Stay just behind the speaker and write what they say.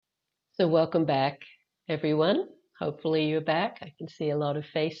So welcome back, everyone. Hopefully you're back. I can see a lot of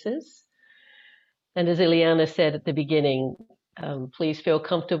faces. And as Ileana said at the beginning, please feel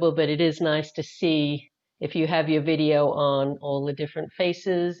comfortable, but it is nice to see if you have your video on all the different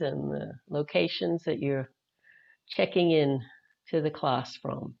faces and the locations that you're checking in to the class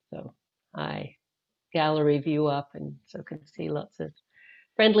from. So I gallery view up and so can see lots of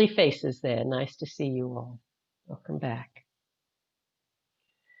friendly faces there. Nice to see you all. Welcome back.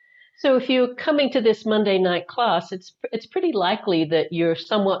 So if you're coming to this Monday night class, it's pretty likely that you're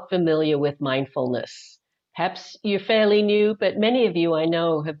somewhat familiar with mindfulness. Perhaps you're fairly new, but many of you I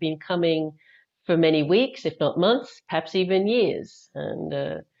know have been coming for many weeks, if not months, perhaps even years,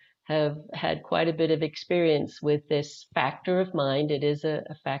 and have had quite a bit of experience with this factor of mind. It is a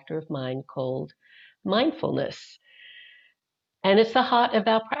factor of mind called mindfulness. And it's the heart of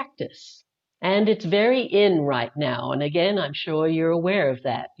our practice. And it's very in right now. And again, I'm sure you're aware of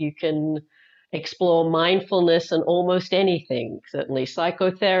that. You can explore mindfulness in almost anything, certainly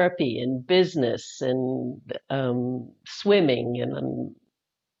psychotherapy and business and swimming and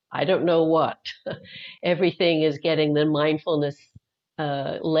I don't know what. Everything is getting the mindfulness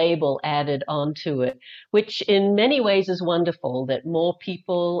label added onto it, which in many ways is wonderful that more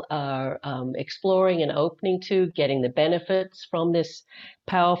people are exploring and opening to getting the benefits from this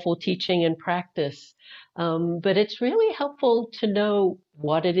powerful teaching and practice. But it's really helpful to know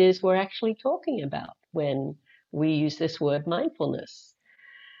what it is we're actually talking about when we use this word mindfulness.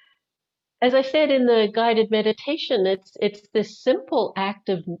 As I said in the guided meditation, it's this simple act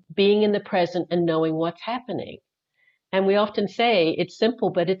of being in the present and knowing what's happening. And we often say it's simple,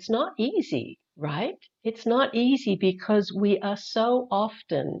 but it's not easy, right? It's not easy because we are so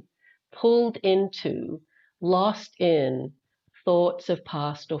often pulled into, lost in thoughts of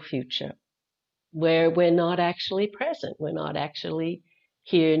past or future, where we're not actually present. We're not actually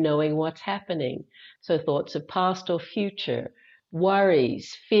here knowing what's happening. So thoughts of past or future,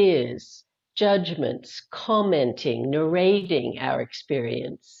 worries, fears, judgments, commenting, narrating our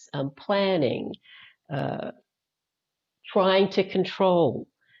experience, planning, uh, trying to control.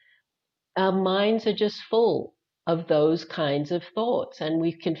 Our minds are just full of those kinds of thoughts, and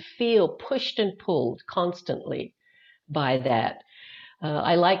we can feel pushed and pulled constantly by that.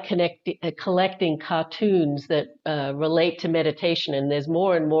 I like collecting cartoons that relate to meditation, and there's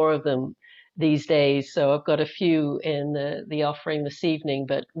more and more of them these days. So I've got a few in the offering this evening,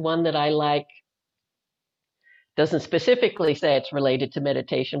 but one that I like doesn't specifically say it's related to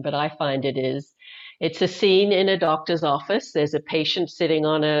meditation, but I find it is. It's a scene in a doctor's office. There's a patient sitting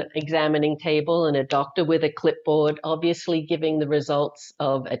on an examining table and a doctor with a clipboard, obviously giving the results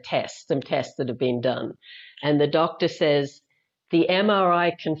of a test, some tests that have been done. And the doctor says, the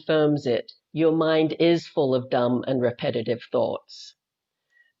MRI confirms it. Your mind is full of dumb and repetitive thoughts.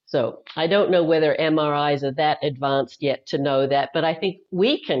 So I don't know whether MRIs are that advanced yet to know that, but I think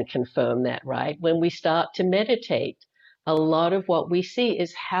we can confirm that, right? When we start to meditate, a lot of what we see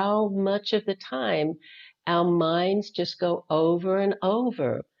is how much of the time our minds just go over and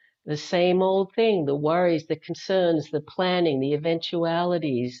over the same old thing, the worries, the concerns, the planning, the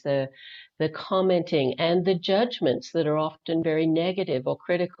eventualities, the commenting, and the judgments that are often very negative or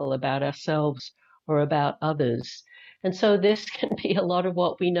critical about ourselves or about others. And so this can be a lot of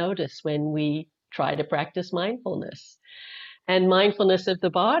what we notice when we try to practice mindfulness. And mindfulness of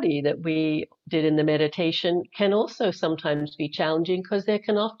the body that we did in the meditation can also sometimes be challenging because there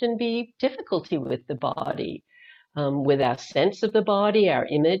can often be difficulty with the body, with our sense of the body, our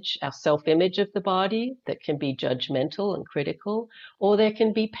image, our self-image of the body that can be judgmental and critical, or there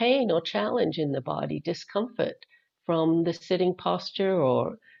can be pain or challenge in the body, discomfort from the sitting posture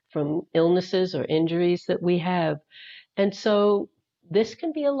or from illnesses or injuries that we have. And so this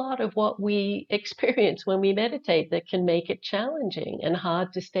can be a lot of what we experience when we meditate that can make it challenging and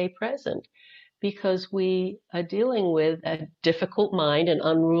hard to stay present because we are dealing with a difficult mind, an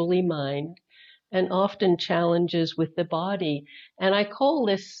unruly mind, and often challenges with the body. And I call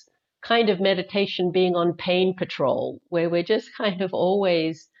this kind of meditation being on pain patrol, where we're just kind of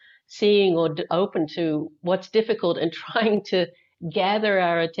always seeing or open to what's difficult and trying to gather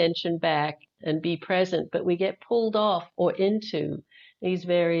our attention back and be present, but we get pulled off or into these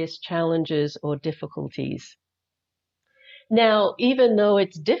various challenges or difficulties. Now, even though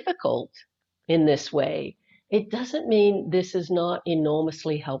it's difficult in this way, it doesn't mean this is not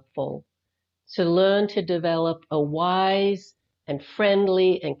enormously helpful. To learn to develop a wise and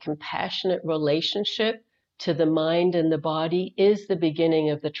friendly and compassionate relationship to the mind and the body is the beginning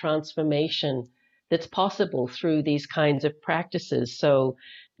of the transformation that's possible through these kinds of practices. So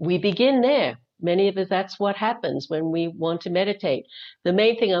we begin there. Many of us, that's what happens when we want to meditate. The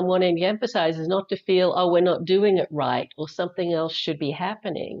main thing I'm wanting to emphasize is not to feel, oh, we're not doing it right or something else should be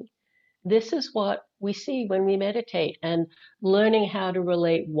happening. This is what we see when we meditate, and learning how to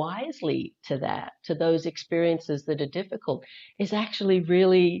relate wisely to that, to those experiences that are difficult, is actually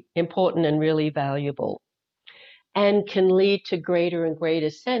really important and really valuable, and can lead to greater and greater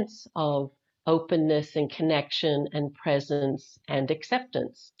sense of openness and connection and presence and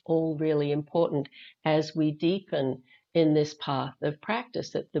acceptance, all really important as we deepen in this path of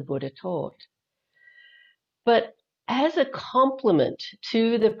practice that the Buddha taught. But as a complement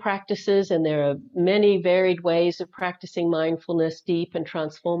to the practices, and there are many varied ways of practicing mindfulness, deep and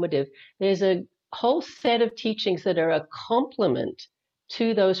transformative, there's a whole set of teachings that are a complement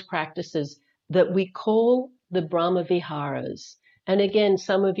to those practices that we call the Brahma Viharas. And again,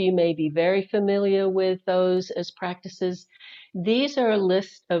 some of you may be very familiar with those as practices. These are a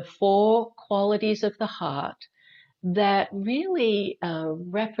list of 4 qualities of the heart that really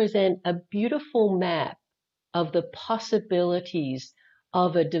represent a beautiful map of the possibilities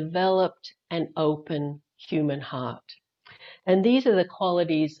of a developed and open human heart. And these are the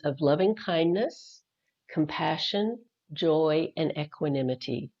qualities of loving kindness, compassion, joy, and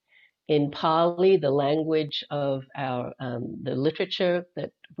equanimity. In Pali, the language of our the literature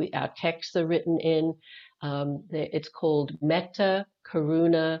that our texts are written in, it's called metta,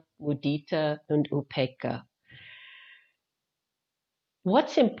 karuna, mudita, and uppekha.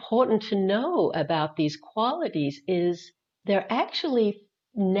 What's important to know about these qualities is they're actually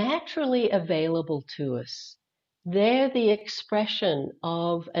naturally available to us. They're the expression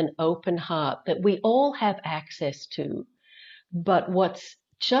of an open heart that we all have access to. But what's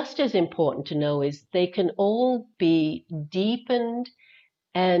just as important to know is they can all be deepened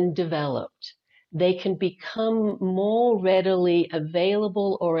and developed. They can become more readily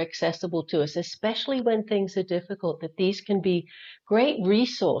available or accessible to us, especially when things are difficult, that these can be great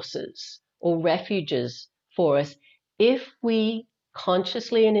resources or refuges for us if we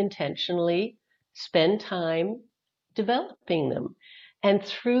consciously and intentionally spend time developing them. And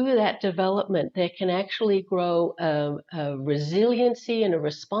through that development, there can actually grow a resiliency and a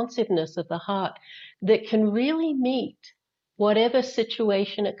responsiveness of the heart that can really meet whatever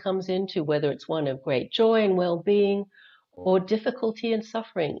situation it comes into, whether it's one of great joy and well-being or difficulty and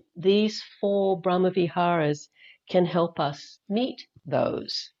suffering. These 4 Brahmaviharas can help us meet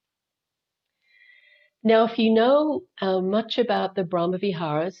those. Now, if you know much about the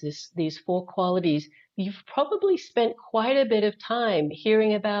Brahmaviharas, these 4 qualities, you've probably spent quite a bit of time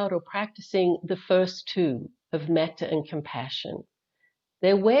hearing about or practicing the first 2 of metta and compassion.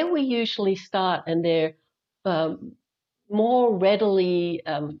 They're where we usually start, and they're more readily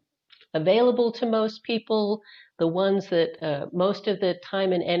available to most people, the ones that most of the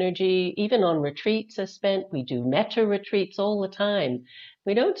time and energy, even on retreats, are spent. We do metta retreats all the time.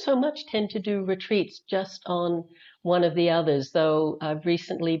 We don't so much tend to do retreats just on one of the others, though I've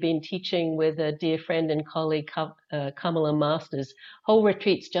recently been teaching with a dear friend and colleague, Kamala Masters, whole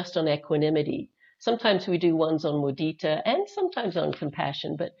retreats just on equanimity. Sometimes we do ones on mudita and sometimes on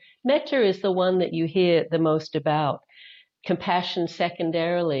compassion, but metta is the one that you hear the most about. Compassion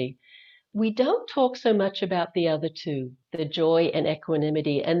secondarily. We don't talk so much about the other 2, the joy and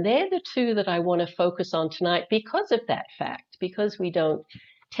equanimity, and they're the 2 that I want to focus on tonight because of that fact, because we don't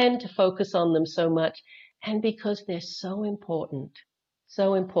tend to focus on them so much, and because they're so important,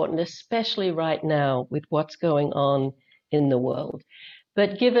 especially right now with what's going on in the world.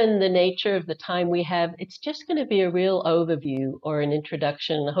 But given the nature of the time we have, it's just going to be a real overview or an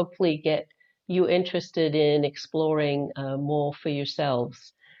introduction, hopefully get you interested in exploring more for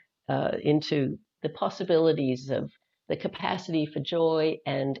yourselves into the possibilities of the capacity for joy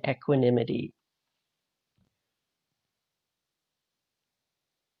and equanimity.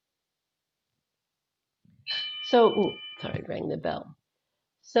 So, sorry, rang the bell.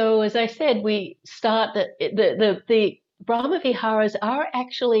 So as I said, we start the Brahma Viharas are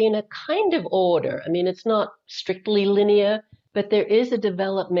actually in a kind of order. I mean, it's not strictly linear, but there is a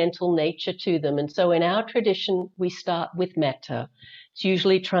developmental nature to them. And so in our tradition, we start with metta. It's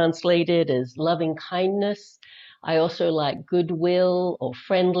usually translated as loving kindness. I also like goodwill or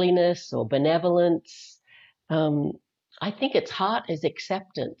friendliness or benevolence. I think its heart is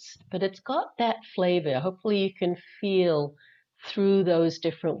acceptance, but it's got that flavor. Hopefully you can feel through those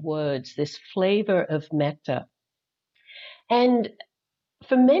different words, this flavor of metta. And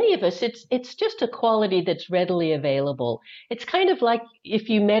for many of us, it's just a quality that's readily available. It's kind of like if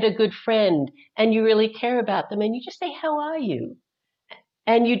you met a good friend and you really care about them and you just say, how are you?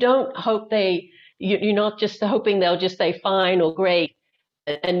 And you don't hope you're not just hoping they'll just say fine or great.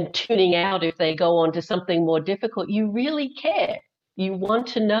 and tuning out if they go on to something more difficult. You really care. You want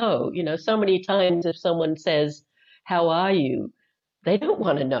to know. So many times if someone says, "How are you?" they don't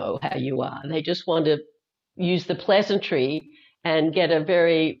want to know how you are. They just want to use the pleasantry and get a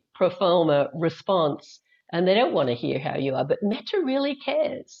very pro forma response, and they don't want to hear how you are. But Metta really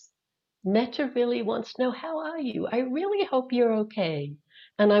cares. Metta really wants to know, how are you? I really hope you're okay.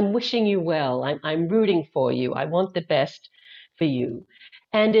 And I'm wishing you well. I'm rooting for you. I want the best for you.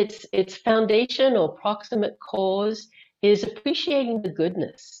 And its foundation or proximate cause is appreciating the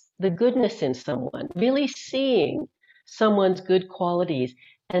goodness in someone, really seeing someone's good qualities.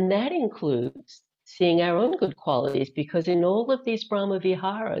 And that includes seeing our own good qualities, because in all of these Brahma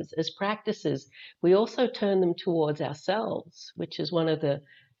Viharas, as practices, we also turn them towards ourselves, which is one of the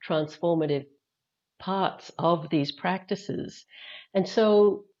transformative parts of these practices. And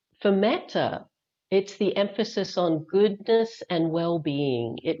so for metta, it's the emphasis on goodness and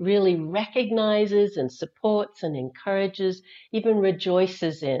well-being. It really recognizes and supports and encourages, even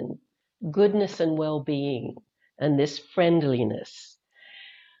rejoices in goodness and well-being and this friendliness.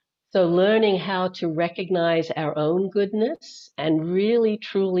 So learning how to recognize our own goodness and really,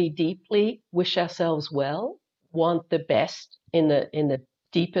 truly, deeply wish ourselves well, want the best in the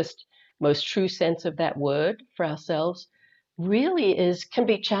deepest, most true sense of that word for ourselves, really can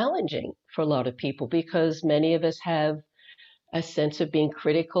be challenging for a lot of people, because many of us have a sense of being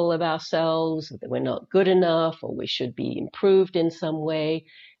critical of ourselves, that we're not good enough or we should be improved in some way.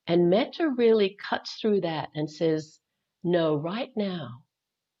 And metta really cuts through that and says, no, right now,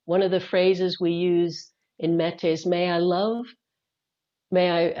 one of the phrases we use in metta is, may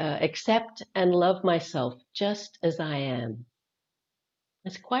I accept and love myself just as I am.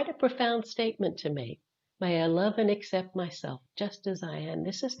 It's quite a profound statement to make. May I love and accept myself just as I am.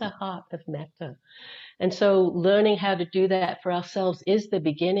 This is the heart of metta. And so learning how to do that for ourselves is the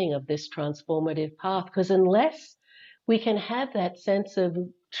beginning of this transformative path, because unless we can have that sense of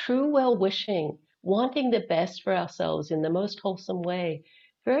true well-wishing, wanting the best for ourselves in the most wholesome way,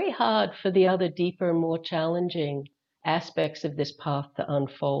 very hard for the other deeper and more challenging aspects of this path to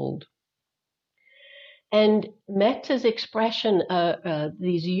unfold. And metta's expression are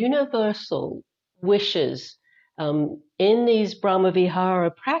these universal wishes. In these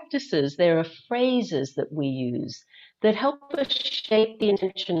Brahmavihara practices, there are phrases that we use that help us shape the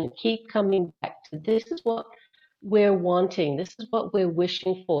intention and keep coming back to, this is what we're wanting, this is what we're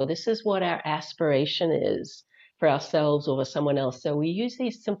wishing for, this is what our aspiration is for ourselves or for someone else. So we use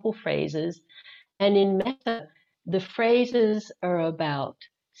these simple phrases. And in metta, the phrases are about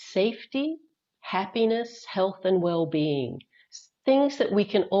safety, happiness, health, and well-being, things that we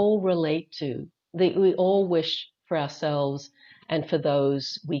can all relate to, that we all wish for ourselves and for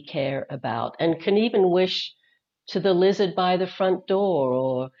those we care about, and can even wish to the lizard by the front door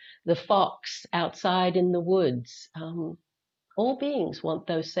or the fox outside in the woods. All beings want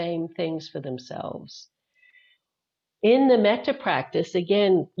those same things for themselves. In the metta practice,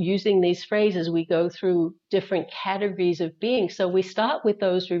 again, using these phrases, we go through different categories of being. So we start with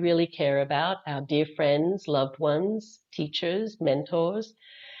those we really care about, our dear friends, loved ones, teachers, mentors.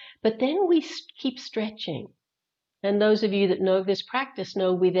 But then we keep stretching. And those of you that know this practice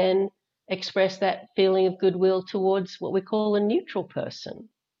know we then express that feeling of goodwill towards what we call a neutral person,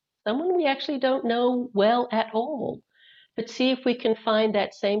 someone we actually don't know well at all. But see if we can find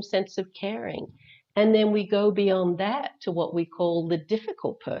that same sense of caring. And then we go beyond that to what we call the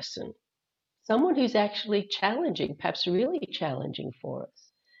difficult person, someone who's actually challenging, perhaps really challenging for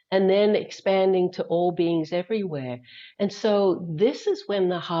us, and then expanding to all beings everywhere. And so this is when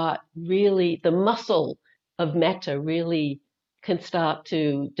the heart really, the muscle of metta really can start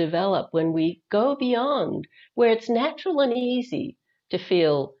to develop, when we go beyond where it's natural and easy to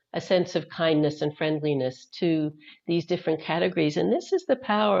feel a sense of kindness and friendliness to these different categories. And this is the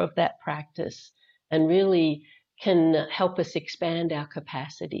power of that practice, and really can help us expand our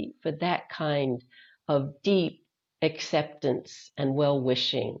capacity for that kind of deep acceptance and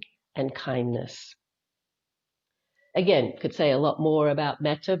well-wishing and kindness. Again, could say a lot more about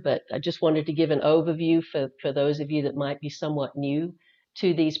metta, but I just wanted to give an overview for those of you that might be somewhat new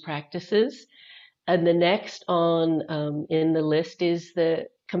to these practices. And the next on in the list is the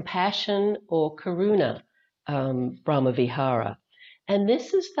compassion or karuna Brahmavihara. And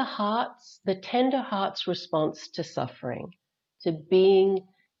this is the tender heart's response to suffering, to being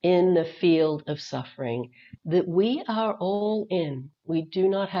in the field of suffering that we are all in. We do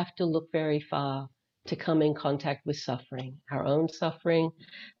not have to look very far to come in contact with suffering, our own suffering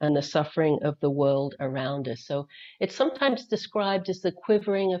and the suffering of the world around us. So it's sometimes described as the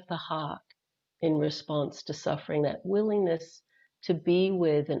quivering of the heart in response to suffering, that willingness to be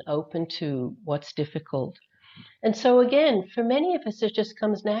with and open to what's difficult. And so again, for many of us, it just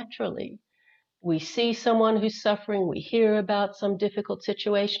comes naturally. We see someone who's suffering, we hear about some difficult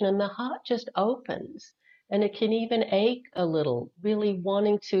situation, and the heart just opens. And it can even ache a little, really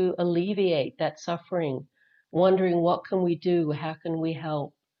wanting to alleviate that suffering, wondering what can we do, how can we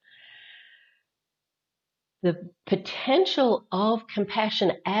help. The potential of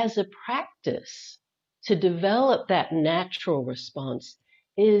compassion as a practice to develop that natural response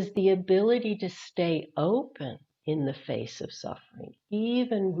is the ability to stay open in the face of suffering,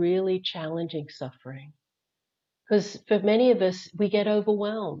 even really challenging suffering. Because for many of us, we get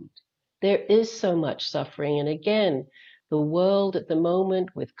overwhelmed. There is so much suffering. And again, the world at the moment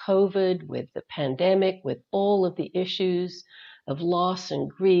with COVID, with the pandemic, with all of the issues of loss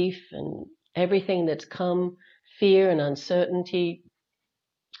and grief and everything that's come, fear and uncertainty,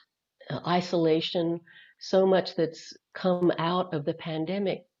 isolation, so much that's come out of the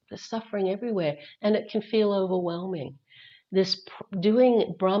pandemic, the suffering everywhere, and it can feel overwhelming. This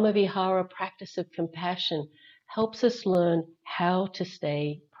doing Brahmavihara practice of compassion helps us learn how to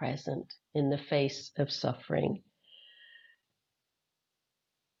stay present in the face of suffering.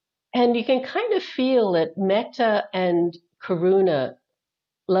 And you can kind of feel that metta and karuna,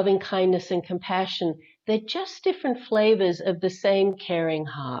 loving kindness and compassion, they're just different flavors of the same caring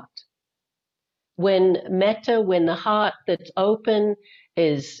heart. When metta, when the heart that's open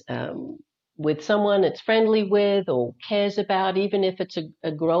is with someone it's friendly with or cares about, even if it's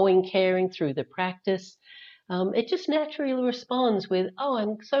a growing caring through the practice, it just naturally responds with, oh,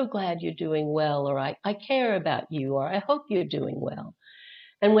 I'm so glad you're doing well, or I care about you, or I hope you're doing well.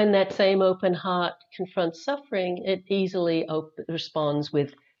 And when that same open heart confronts suffering, it easily responds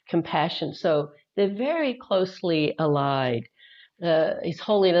with compassion. So they're very closely allied. His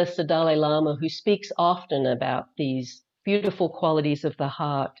Holiness the Dalai Lama, who speaks often about these beautiful qualities of the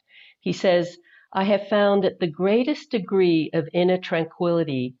heart, he says, I have found that the greatest degree of inner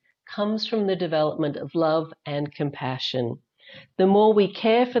tranquility comes from the development of love and compassion. The more we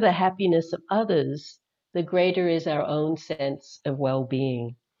care for the happiness of others, the greater is our own sense of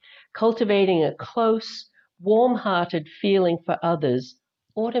well-being. Cultivating a close, warm-hearted feeling for others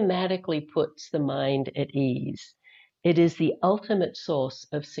automatically puts the mind at ease. It is the ultimate source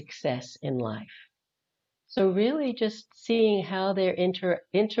of success in life. So really just seeing how they're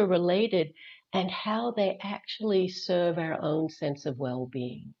interrelated and how they actually serve our own sense of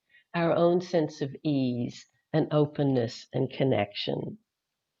well-being, our own sense of ease and openness and connection.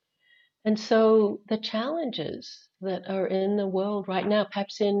 And so the challenges that are in the world right now,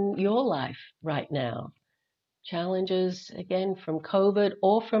 perhaps in your life right now, challenges again from COVID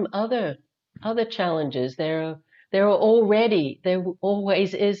or from other challenges. There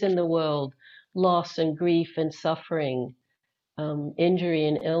always is in the world loss and grief and suffering, injury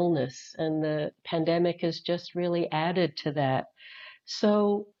and illness, and the pandemic has just really added to that.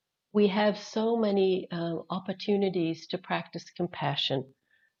 So we have so many opportunities to practice compassion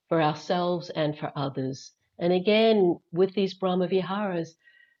for ourselves and for others. And again, with these Brahmaviharas,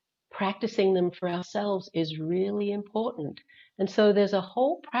 practicing them for ourselves is really important. And so there's a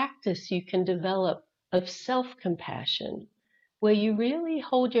whole practice you can develop of self-compassion, where you really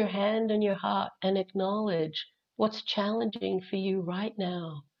hold your hand on your heart and acknowledge what's challenging for you right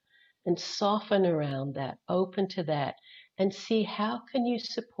now and soften around that, open to that, and see how can you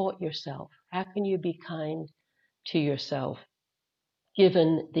support yourself? How can you be kind to yourself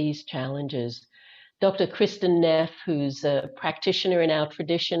given these challenges? Dr. Kristen Neff, who's a practitioner in our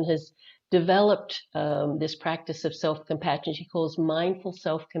tradition, has developed this practice of self-compassion she calls mindful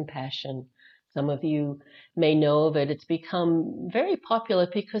self-compassion. Some of you may know of it. It's become very popular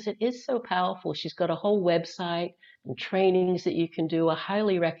because it is so powerful. She's got a whole website and trainings that you can do. I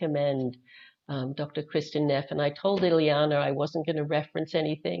highly recommend Dr. Kristen Neff. And I told Ileana I wasn't going to reference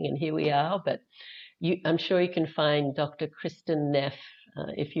anything, and here we are. But I'm sure you can find Dr. Kristen Neff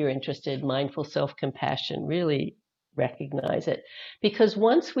if you're interested. Mindful self-compassion, really recognize it. Because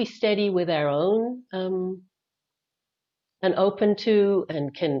once we steady with our own and open to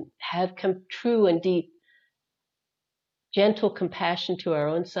and can have true and deep, gentle compassion to our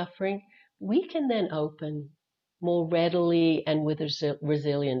own suffering, we can then open more readily and with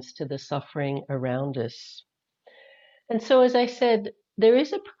resilience to the suffering around us. And so, as I said, there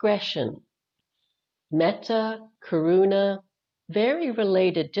is a progression. Metta, karuna, very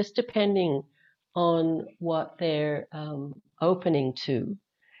related, just depending on what they're opening to.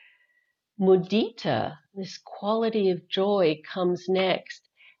 Mudita, this quality of joy, comes next.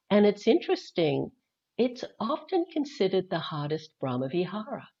 And it's interesting, it's often considered the hardest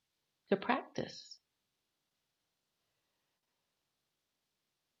Brahmavihara to practice.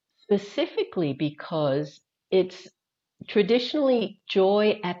 specifically because it's traditionally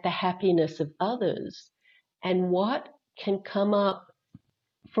joy at the happiness of others. And what can come up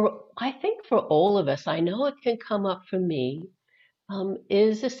for, I think for all of us, I know it can come up for me,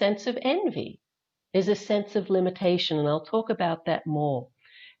 is a sense of envy, is a sense of limitation. And I'll talk about that more.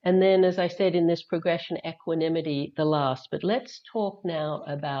 And then, as I said, in this progression, equanimity, the last. But let's talk now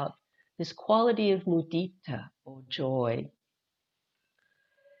about this quality of mudita, or joy.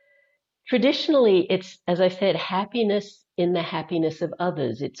 Traditionally, it's, as I said, happiness in the happiness of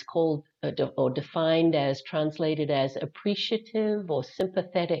others. It's called or defined as, translated as appreciative or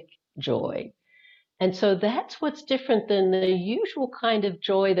sympathetic joy. And so that's what's different than the usual kind of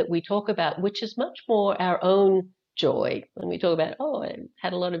joy that we talk about, which is much more our own joy. When we talk about, oh, I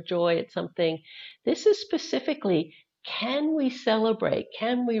had a lot of joy at something, this is specifically, can we celebrate?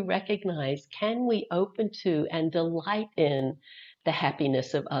 Can we recognize? Can we open to and delight in the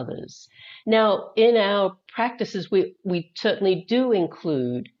happiness of others? Now, in our practices, we certainly do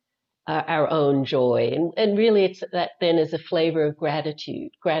include our own joy. And really, it's that then is a flavor of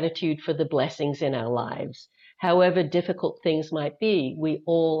gratitude for the blessings in our lives. However difficult things might be, we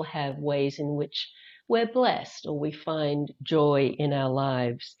all have ways in which we're blessed or we find joy in our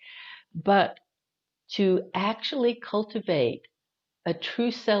lives. But to actually cultivate a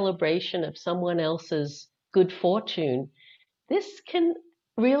true celebration of someone else's good fortune, this can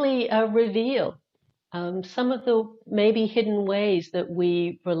really reveal some of the maybe hidden ways that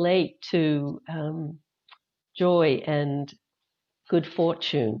we relate to joy and good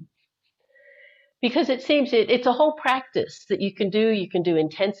fortune. Because it seems it's a whole practice that you can do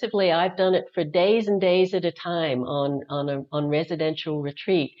intensively. I've done it for days and days at a time on residential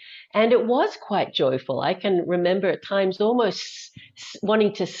retreat. And it was quite joyful. I can remember at times almost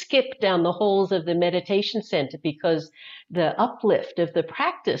wanting to skip down the halls of the meditation center because the uplift of the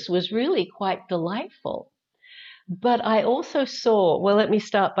practice was really quite delightful. But I also saw, well, let me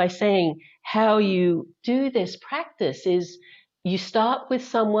start by saying how you do this practice is you start with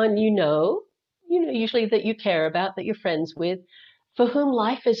someone usually that you care about, that you're friends with, for whom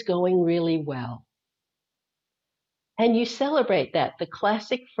life is going really well. And you celebrate that. The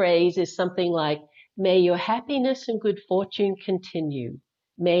classic phrase is something like, may your happiness and good fortune continue.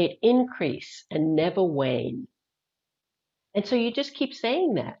 May it increase and never wane. And so you just keep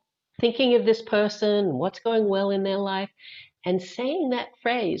saying that, thinking of this person, what's going well in their life, and saying that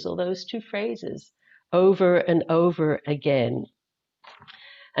phrase or those two phrases over and over again.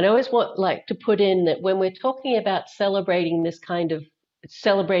 And I always like to put in that when we're talking about celebrating this kind of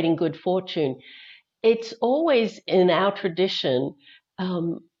celebrating good fortune, it's always in our tradition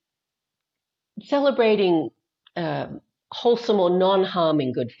celebrating wholesome or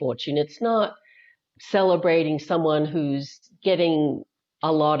non-harming good fortune. It's not celebrating someone who's getting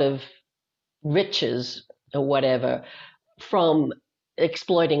a lot of riches or whatever from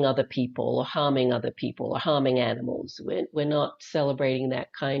exploiting other people or harming other people or harming animals. We're not celebrating that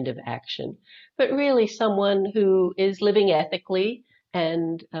kind of action, but really someone who is living ethically,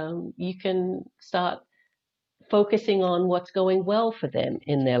 and you can start focusing on what's going well for them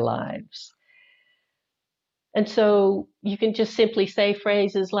in their lives. And so you can just simply say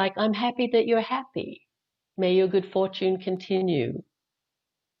phrases like, I'm happy that you're happy. May your good fortune continue.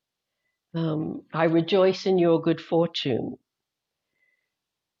 I rejoice in your good fortune.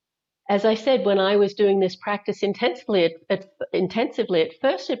 As I said, when I was doing this practice intensively, at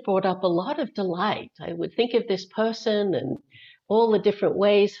first it brought up a lot of delight. I would think of this person and all the different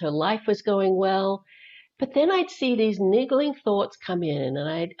ways her life was going well. But then I'd see these niggling thoughts come in,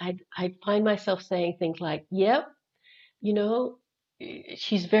 and I'd find myself saying things like, yep,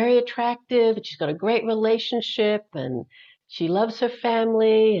 she's very attractive, she's got a great relationship, and she loves her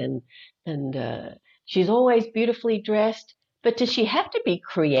family, and she's always beautifully dressed. But does she have to be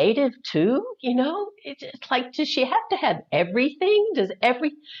creative too? It's like, does she have to have everything?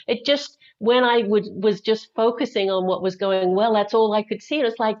 When I was just focusing on what was going well, that's all I could see. And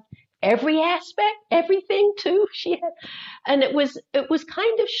it's like every aspect, everything too, she had. And it was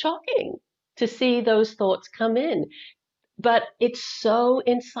kind of shocking to see those thoughts come in. But it's so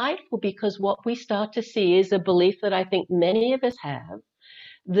insightful because what we start to see is a belief that I think many of us have,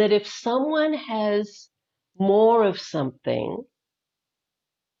 that if someone has more of something,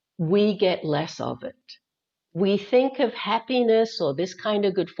 we get less of it. We think of happiness or this kind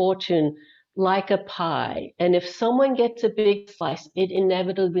of good fortune like a pie. And if someone gets a big slice, it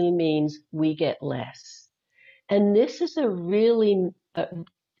inevitably means we get less. And this is a really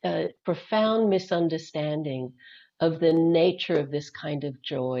profound misunderstanding of the nature of this kind of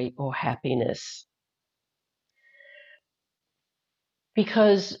joy or happiness.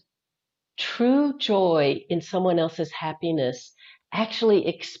 Because true joy in someone else's happiness actually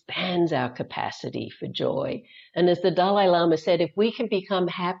expands our capacity for joy. And as the Dalai Lama said, if we can become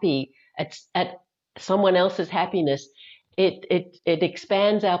happy at someone else's happiness, it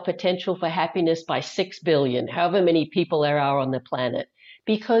expands our potential for happiness by 6 billion, however many people there are on the planet,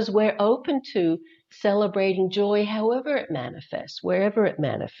 because we're open to celebrating joy however it manifests, wherever it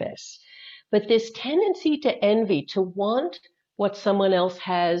manifests. But this tendency to envy, to want what someone else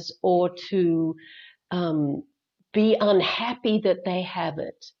has, or to um, be unhappy that they have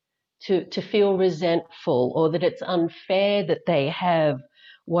it, to feel resentful, or that it's unfair that they have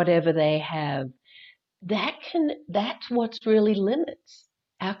whatever they have, that's what really limits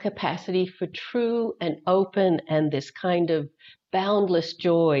our capacity for true and open and this kind of boundless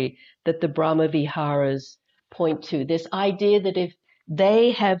joy that the Brahma Viharas point to. This idea that if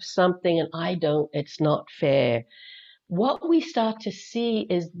they have something and I don't, it's not fair. What we start to see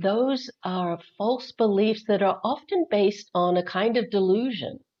is those are false beliefs that are often based on a kind of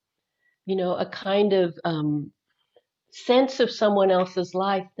delusion, a kind of sense of someone else's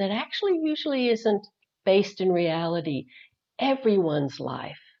life that actually usually isn't based in reality. Everyone's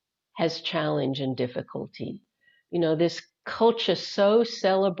life has challenge and difficulty. This culture so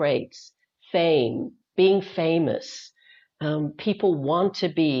celebrates fame, being famous. People want to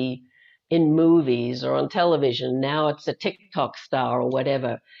be in movies or on television. Now it's a TikTok star or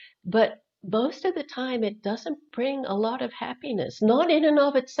whatever. But most of the time, it doesn't bring a lot of happiness, not in and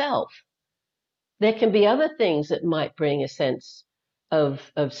of itself. There can be other things that might bring a sense of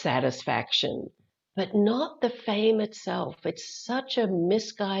satisfaction, but not the fame itself. It's such a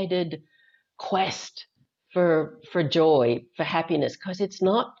misguided quest for joy, for happiness, because it's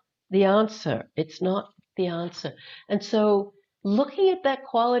not the answer. It's not the answer. And so looking at that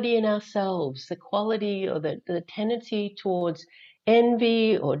quality in ourselves, the quality or the tendency towards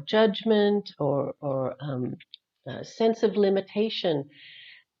envy or judgment or a sense of limitation,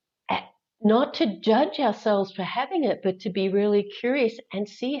 not to judge ourselves for having it, but to be really curious and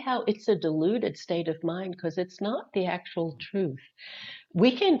see how it's a deluded state of mind, because it's not the actual truth.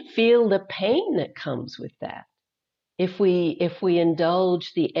 We can feel the pain that comes with that. If we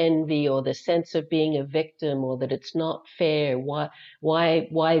indulge the envy or the sense of being a victim, or that it's not fair,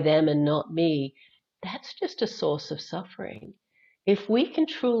 why them and not me, that's just a source of suffering. If we can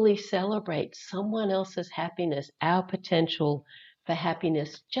truly celebrate someone else's happiness, our potential for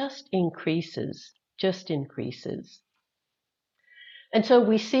happiness just increases, just increases. And so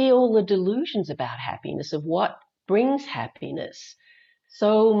we see all the delusions about happiness, of what brings happiness.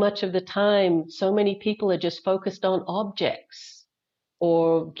 So much of the time, so many people are just focused on objects,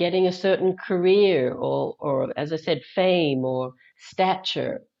 or getting a certain career, or as I said, fame or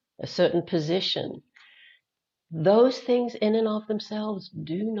stature, a certain position. Those things in and of themselves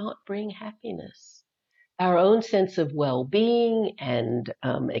do not bring happiness. Our own sense of well-being and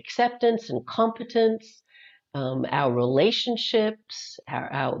acceptance and competence, our relationships,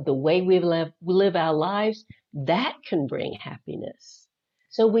 the way we live our lives, that can bring happiness.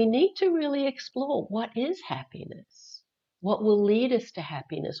 So we need to really explore, what is happiness? What will lead us to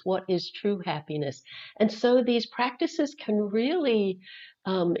happiness? What is true happiness? And so these practices can really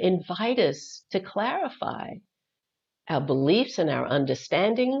invite us to clarify our beliefs and our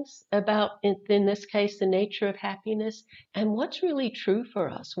understandings about, in this case, the nature of happiness, and what's really true for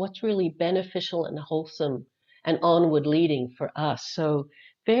us, what's really beneficial and wholesome and onward leading for us. So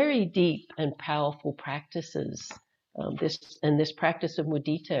very deep and powerful practices, this practice of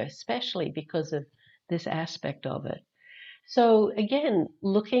mudita, especially because of this aspect of it. So again,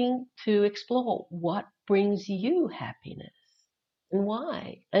 looking to explore what brings you happiness and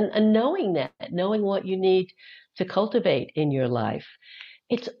why, and knowing that, knowing what you need to cultivate in your life.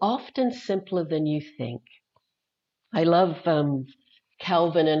 It's often simpler than you think. I love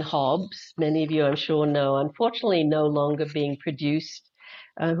Calvin and Hobbes. Many of you, I'm sure, know. Unfortunately, no longer being produced.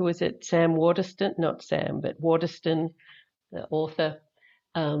 Who is it? Sam Waterston? Not Sam, but Waterston, the author.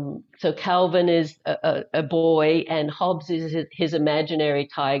 So Calvin is a boy, and Hobbes is his imaginary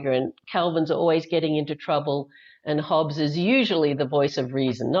tiger, and Calvin's always getting into trouble, and Hobbes is usually the voice of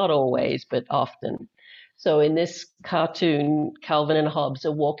reason, not always, but often. So in this cartoon, Calvin and Hobbes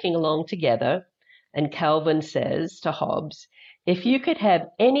are walking along together, and Calvin says to Hobbes, "If you could have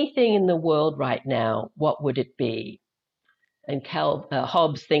anything in the world right now, what would it be?" And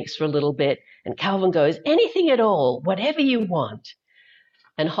Hobbes thinks for a little bit, and Calvin goes, "Anything at all, whatever you want."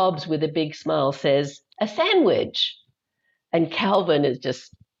 And Hobbes, with a big smile, says, "A sandwich." And Calvin is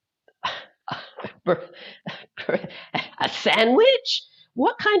just, "A sandwich?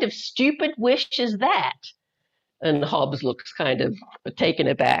 What kind of stupid wish is that?" And Hobbes looks kind of taken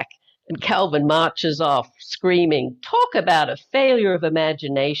aback. And Calvin marches off, screaming, "Talk about a failure of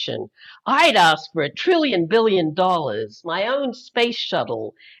imagination. I'd ask for $1 trillion billion, my own space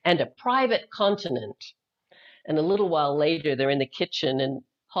shuttle, and a private continent." And a little while later, they're in the kitchen, and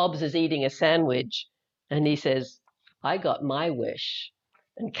Hobbes is eating a sandwich, and he says, "I got my wish."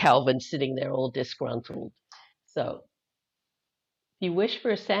 And Calvin's sitting there all disgruntled. So if you wish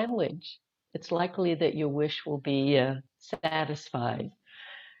for a sandwich, it's likely that your wish will be satisfied.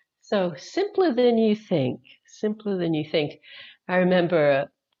 So simpler than you think, simpler than you think. I remember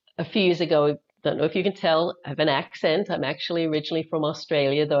a few years ago, don't know if you can tell, I have an accent. I'm actually originally from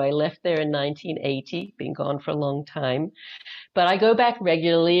Australia, though I left there in 1980, been gone for a long time. But I go back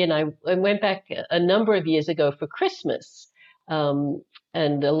regularly, and I went back a number of years ago for Christmas.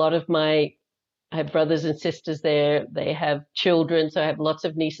 And a lot of I have brothers and sisters there. They have children, so I have lots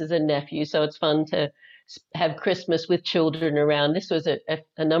of nieces and nephews. So it's fun to have Christmas with children around. This was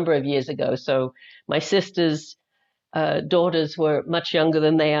a number of years ago. So my sister's daughters were much younger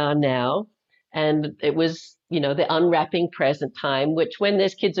than they are now. And it was, the unwrapping present time, which when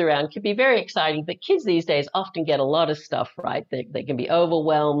there's kids around can be very exciting. But kids these days often get a lot of stuff, right? They can be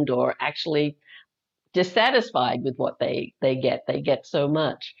overwhelmed or actually dissatisfied with what they get. They get so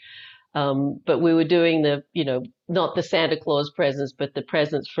much. But we were doing not the Santa Claus presents, but the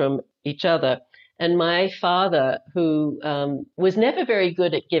presents from each other. And my father, who was never very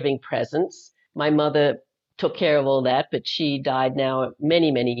good at giving presents, my mother took care of all that, but she died now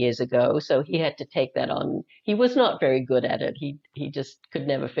many, many years ago. So he had to take that on. He was not very good at it. He just could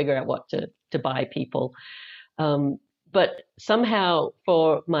never figure out what to buy people. But somehow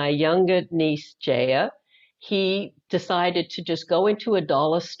for my younger niece, Jaya, he decided to just go into a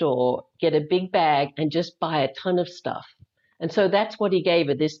dollar store, get a big bag, and just buy a ton of stuff. And so that's what he gave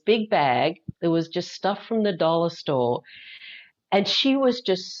her, this big bag. There was just stuff from the dollar store. And she was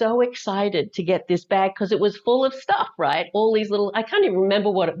just so excited to get this bag because it was full of stuff, right? All these little, I can't even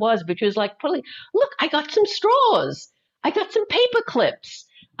remember what it was, but she was like, probably, "Look, I got some straws. I got some paper clips.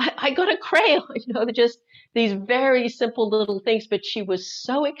 I got a crayon," just these very simple little things. But she was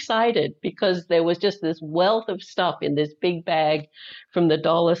so excited because there was just this wealth of stuff in this big bag from the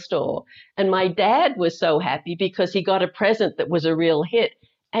dollar store. And my dad was so happy because he got a present that was a real hit.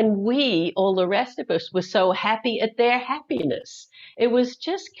 And we, all the rest of us, were so happy at their happiness. It was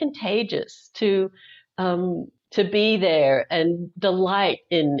just contagious to be there and delight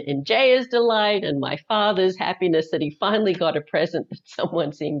in Jaya's delight and my father's happiness that he finally got a present that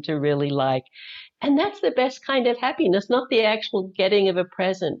someone seemed to really like. And that's the best kind of happiness, not the actual getting of a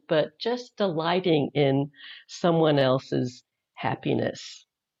present, but just delighting in someone else's happiness.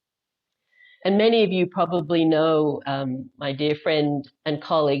 And many of you probably know my dear friend and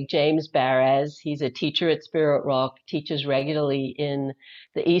colleague, James Baraz. He's a teacher at Spirit Rock, teaches regularly in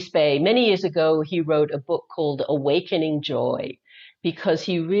the East Bay. Many years ago, he wrote a book called Awakening Joy because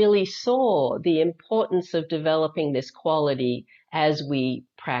he really saw the importance of developing this quality as we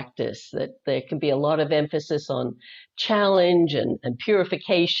practice, that there can be a lot of emphasis on challenge and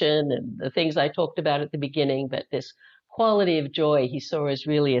purification and the things I talked about at the beginning, but this quality of joy he saw as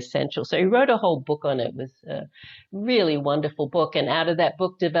really essential. So he wrote a whole book on it. It was a really wonderful book. And out of that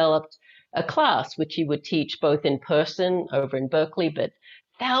book developed a class which he would teach both in person over in Berkeley, but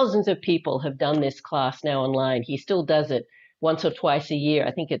thousands of people have done this class now online. He still does it once or twice a year.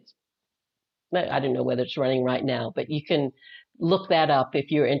 I don't know whether it's running right now, but you can look that up if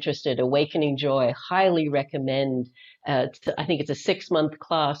you're interested. Awakening Joy, highly recommend. I think it's a 6-month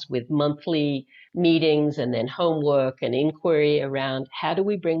class with monthly meetings and then homework and inquiry around how do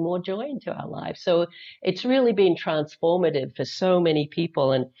we bring more joy into our lives. So it's really been transformative for so many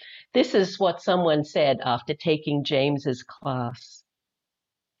people. And this is what someone said after taking James's class.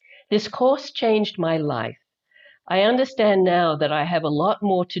 "This course changed my life. I understand now that I have a lot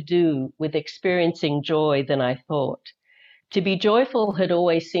more to do with experiencing joy than I thought. To be joyful had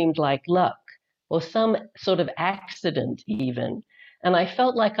always seemed like luck or some sort of accident even, and I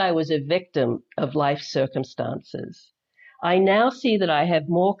felt like I was a victim of life's circumstances. I now see that I have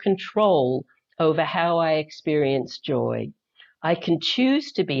more control over how I experience joy. I can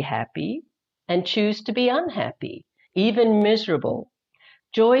choose to be happy and choose to be unhappy, even miserable.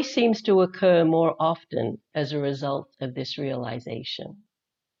 Joy seems to occur more often as a result of this realization."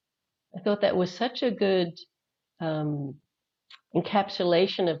 I thought that was such a good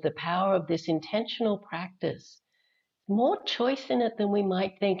encapsulation of the power of this intentional practice. More choice in it than we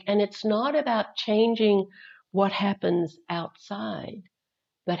might think. And it's not about changing what happens outside,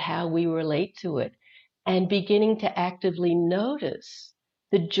 but how we relate to it and beginning to actively notice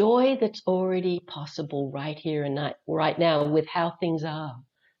the joy that's already possible right here and right now with how things are.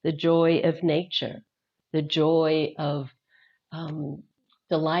 the joy of nature, the joy of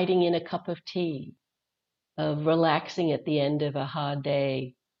delighting in a cup of tea, of relaxing at the end of a hard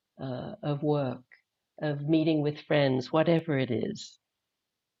day of work, of meeting with friends, whatever it is.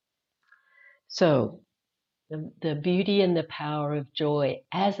 So the beauty and the power of joy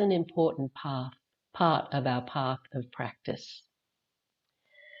as an important part of our path of practice.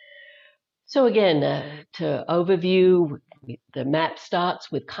 So again, to overview, the map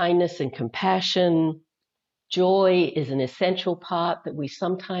starts with kindness and compassion. Joy is an essential part that we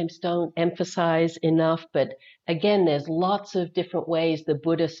sometimes don't emphasize enough, but again, there's lots of different ways the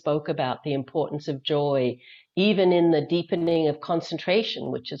Buddha spoke about the importance of joy, even in the deepening of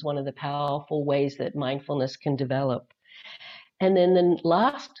concentration, which is one of the powerful ways that mindfulness can develop. And then the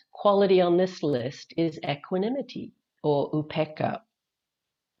last quality on this list is equanimity, or Uppekha.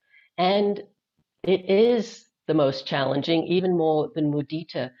 And it is the most challenging, even more than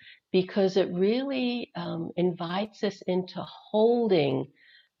Mudita, because it really invites us into holding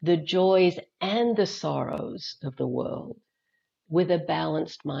the joys and the sorrows of the world with a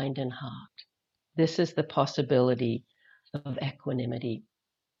balanced mind and heart. This is the possibility of equanimity.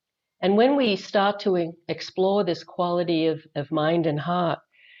 And when we start to explore this quality of mind and heart,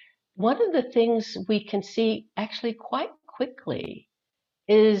 one of the things we can see actually quite quickly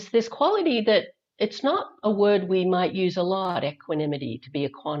is this quality that it's not a word we might use a lot, equanimity, to be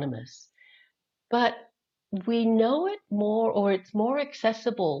equanimous, but we know it more, or it's more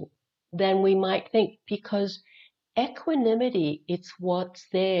accessible than we might think, because equanimity, it's what's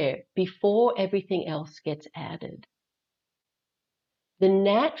there before everything else gets added. The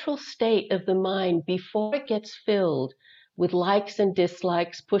natural state of the mind before it gets filled with likes and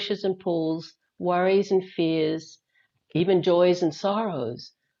dislikes, pushes and pulls, worries and fears, even joys and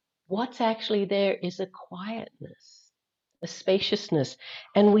sorrows, what's actually there is a quietness, a spaciousness.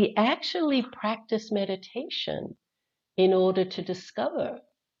 And we actually practice meditation in order to discover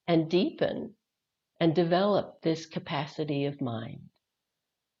and deepen and develop this capacity of mind,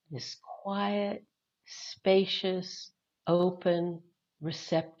 this quiet, spacious, open,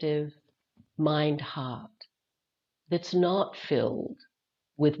 receptive mind-heart that's not filled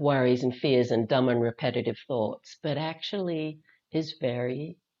with worries and fears and dumb and repetitive thoughts, but actually is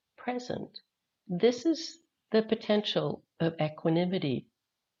very present. This is the potential of equanimity.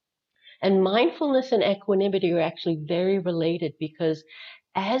 And mindfulness and equanimity are actually very related, because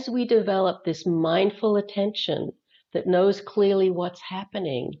as we develop this mindful attention that knows clearly what's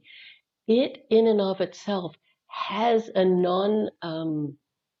happening, it in and of itself has a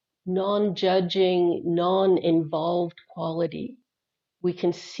non-judging, non-involved quality. We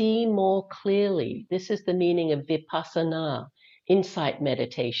can see more clearly. This is the meaning of vipassana, insight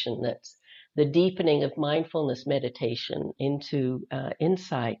meditation. That's the deepening of mindfulness meditation into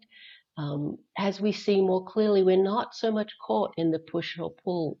insight. As we see more clearly, we're not so much caught in the push or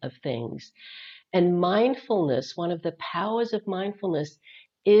pull of things. And mindfulness, one of the powers of mindfulness,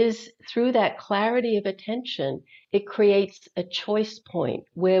 is through that clarity of attention, it creates a choice point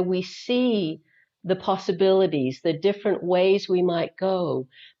where we see the possibilities, the different ways we might go.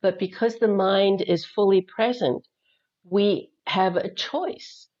 But because the mind is fully present, we have a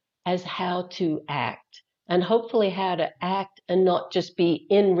choice as how to act, and hopefully how to act and not just be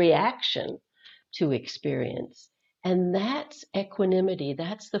in reaction to experience. And that's equanimity.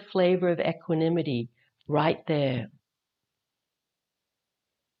 That's the flavor of equanimity right there.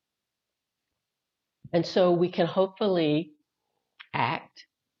 And so we can hopefully act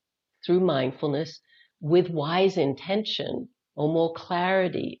through mindfulness with wise intention, or more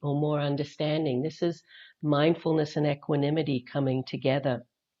clarity, or more understanding. This is mindfulness and equanimity coming together.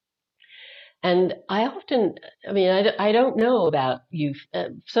 And I don't know about you.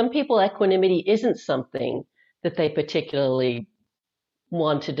 Some people, equanimity isn't something that they particularly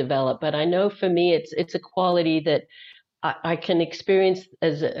want to develop, but I know for me, it's a quality that I can experience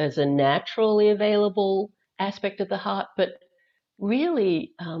as a naturally available aspect of the heart, but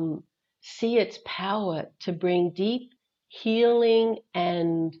really see its power to bring deep healing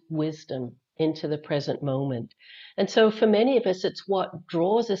and wisdom into the present moment. And so for many of us, it's what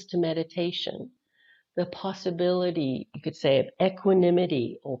draws us to meditation, the possibility, you could say, of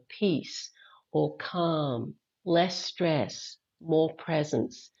equanimity or peace or calm, less stress, more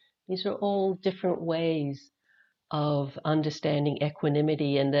presence. These are all different ways of understanding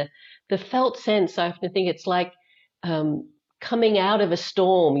equanimity. And the felt sense, I often think it's like coming out of a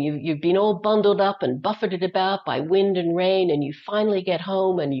storm. You've been all bundled up and buffeted about by wind and rain, and you finally get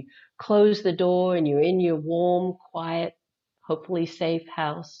home and you close the door and you're in your warm, quiet, hopefully safe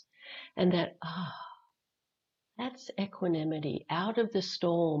house. And that, That's equanimity, out of the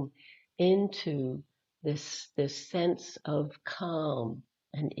storm into this sense of calm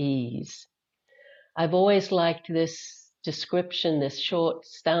and ease. I've always liked this description, this short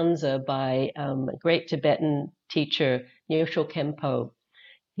stanza by a great Tibetan teacher, Nyosho Kempo.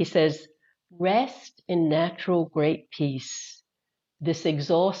 He says, "Rest in natural great peace, this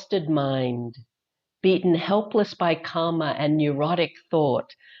exhausted mind, beaten helpless by karma and neurotic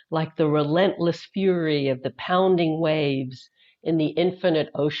thought, like the relentless fury of the pounding waves in the infinite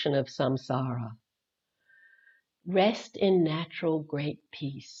ocean of samsara. Rest in natural great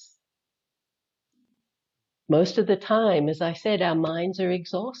peace." Most of the time, as I said, our minds are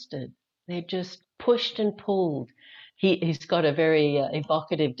exhausted. They're just pushed and pulled. He's got a very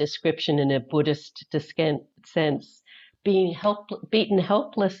evocative description in a Buddhist sense, beaten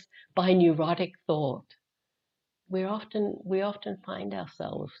helpless by neurotic thought. We often find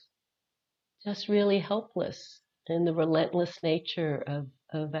ourselves just really helpless in the relentless nature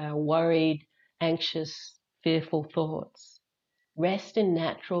of our worried, anxious, fearful thoughts. Rest in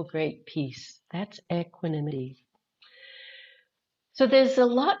natural great peace. That's equanimity. So there's a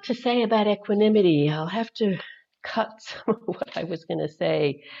lot to say about equanimity. I'll have to cut some of what I was going to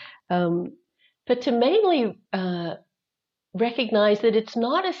say. But to mainly recognize that it's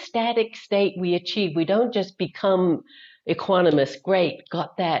not a static state we achieve. We don't just become equanimous. Great,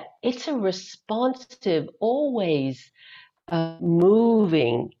 got that. It's a responsive, always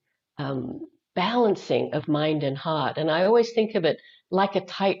moving, balancing of mind and heart. And I always think of it like a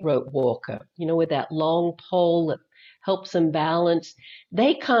tightrope walker, with that long pole that helps them balance.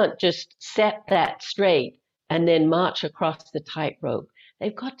 They can't just set that straight and then march across the tightrope.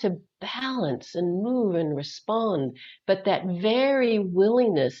 They've got to balance and move and respond. But that very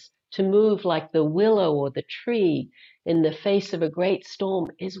willingness to move like the willow or the tree in the face of a great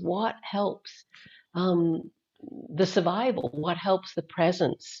storm is what helps the survival, what helps the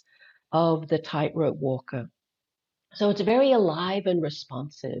presence of the tightrope walker. So it's very alive and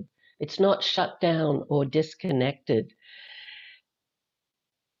responsive. It's not shut down or disconnected.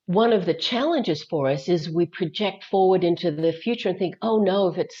 One of the challenges for us is we project forward into the future and think, oh no,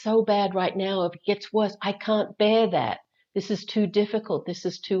 if it's so bad right now, if it gets worse, I can't bear that. This is too difficult. This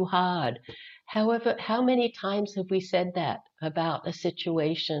is too hard. However, how many times have we said that about a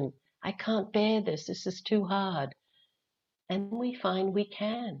situation? I can't bear this. This is too hard. And we find we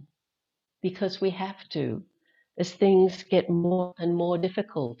can, because we have to, as things get more and more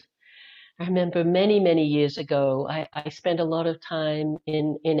difficult. I remember many, many years ago, I spent a lot of time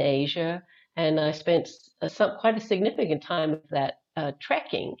in Asia, and I spent quite a significant time of that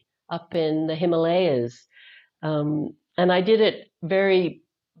trekking up in the Himalayas. And I did it very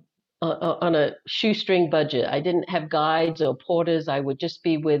on a shoestring budget. I didn't have guides or porters. I would just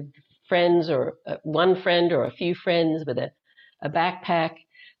be with friends, or one friend or a few friends with a backpack,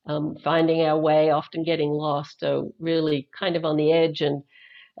 finding our way, often getting lost, so really kind of on the edge. And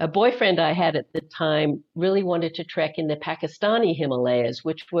a boyfriend I had at the time really wanted to trek in the Pakistani Himalayas,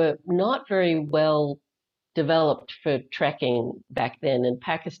 which were not very well developed for trekking back then. In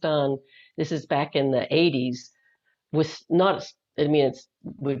Pakistan, this is back in the 80s, was not, I mean, it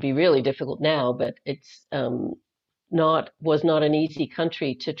would be really difficult now, but it's was not an easy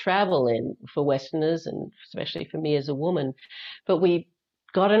country to travel in for Westerners, and especially for me as a woman. But we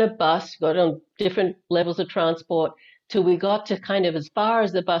got on a bus, got on different levels of transport, till we got to kind of as far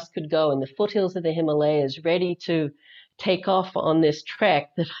as the bus could go in the foothills of the Himalayas, ready to take off on this trek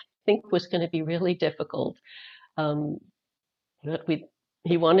that I think was going to be really difficult. But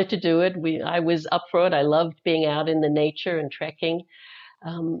he wanted to do it. I was up for it. I loved being out in the nature and trekking.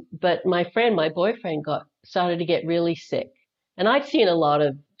 But my boyfriend, started to get really sick. And I'd seen a lot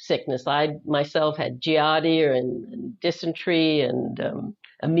of sickness. I myself had giardia and dysentery and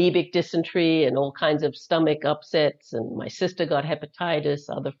amoebic dysentery and all kinds of stomach upsets. And my sister got hepatitis.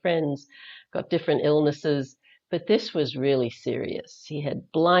 Other friends got different illnesses. But this was really serious. He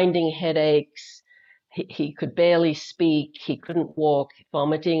had blinding headaches. He could barely speak. He couldn't walk,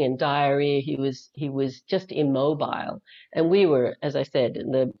 vomiting and diarrhea. He was just immobile. And we were, as I said,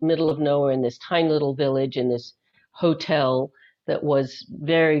 in the middle of nowhere in this tiny little village in this hotel that was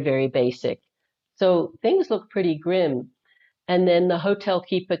very, very basic. So things looked pretty grim. And then the hotel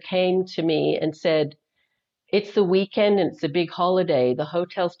keeper came to me and said, "It's the weekend and it's a big holiday. The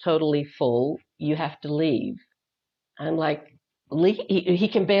hotel's totally full. You have to leave." I'm like, he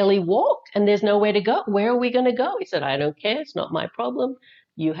can barely walk and there's nowhere to go. Where are we going to go? He said, "I don't care. It's not my problem.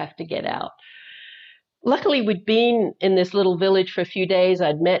 You have to get out." Luckily, we'd been in this little village for a few days.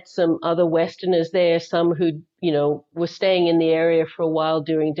 I'd met some other Westerners there, some who, were staying in the area for a while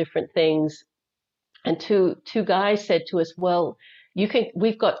doing different things. And two guys said to us, "Well,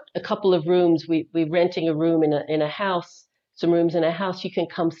 we've got a couple of rooms. We're renting a room in a house, some rooms in a house. You can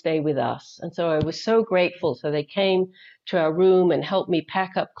come stay with us." And so I was so grateful. So they came to our room and helped me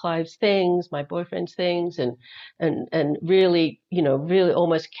pack up Clive's things, my boyfriend's things, and really, really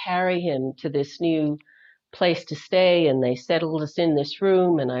almost carry him to this new place to stay. And they settled us in this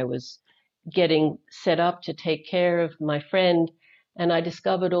room, and I was getting set up to take care of my friend, and I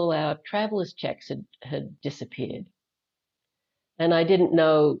discovered all our traveler's checks had disappeared. And I didn't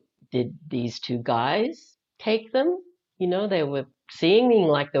know, did these two guys take them? They were seeing me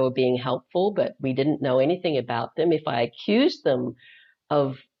like they were being helpful, but we didn't know anything about them. If I accused them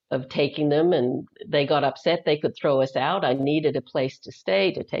of taking them and they got upset, they could throw us out. I needed a place to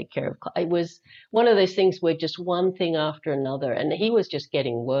stay to take care of. It was one of those things where just one thing after another, and he was just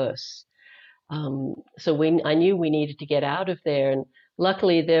getting worse. So I knew we needed to get out of there, and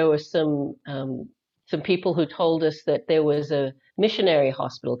luckily there were some people who told us that there was a missionary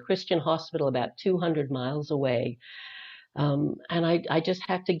hospital, Christian hospital, about 200 miles away, and I just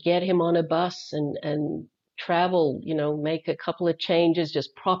had to get him on a bus and travel, make a couple of changes,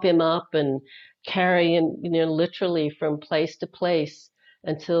 just prop him up and carry him, literally from place to place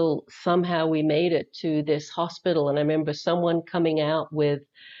until somehow we made it to this hospital. And I remember someone coming out with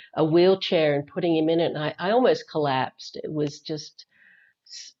a wheelchair and putting him in it, and I almost collapsed. It was just,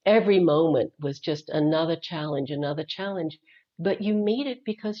 every moment was just another challenge, but you meet it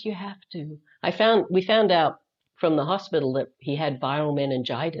because you have to. We found out from the hospital that he had viral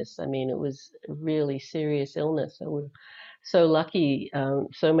meningitis. I mean, it was a really serious illness. So we're so lucky.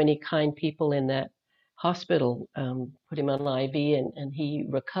 So many kind people in that hospital put him on IV, and he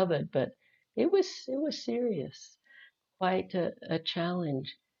recovered. But it was serious, quite a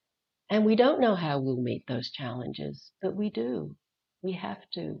challenge. And we don't know how we'll meet those challenges, but we do. We have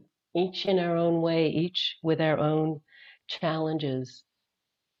to, each in our own way, each with our own challenges.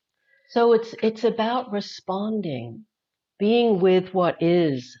 So it's about responding, being with what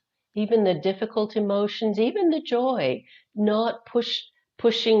is, even the difficult emotions, even the joy, not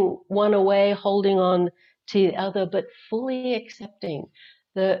pushing one away, holding on to the other, but fully accepting.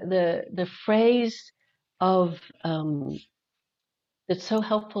 The phrase of that's so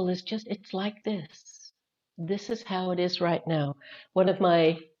helpful is just, it's like this. This is how it is right now. One of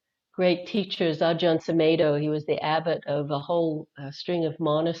my great teachers, Ajahn Sumedho, he was the abbot of a whole string of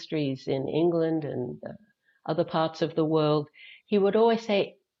monasteries in England and other parts of the world. He would always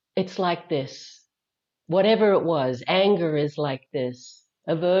say, it's like this. Whatever it was, anger is like this,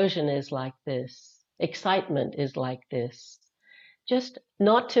 aversion is like this, excitement is like this. Just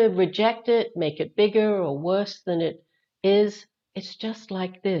not to reject it, make it bigger or worse than it is. It's just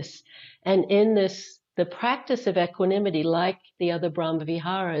like this. And in the practice of equanimity, like the other Brahma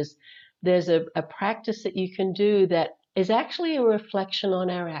Viharas, there's a practice that you can do that is actually a reflection on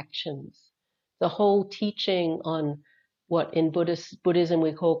our actions. The whole teaching on what in Buddhism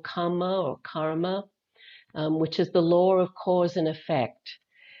we call karma, which is the law of cause and effect.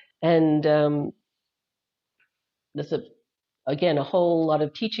 And there's again, a whole lot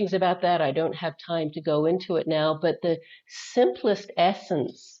of teachings about that. I don't have time to go into it now, but the simplest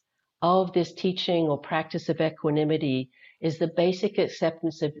essence of this teaching or practice of equanimity is the basic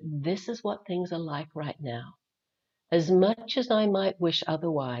acceptance of this is what things are like right now. As much as I might wish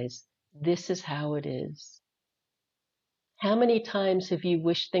otherwise, this is how it is. How many times have you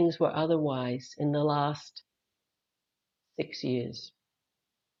wished things were otherwise in the last 6 years?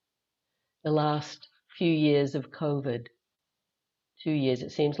 The last few years of COVID? 2 years,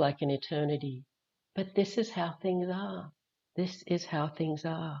 it seems like an eternity. But this is how things are. This is how things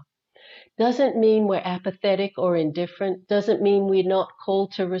are. Doesn't mean we're apathetic or indifferent. Doesn't mean we're not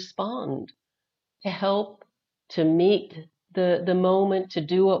called to respond, to help, to meet the moment, to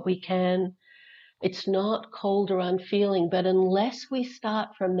do what we can. It's not cold or unfeeling, but unless we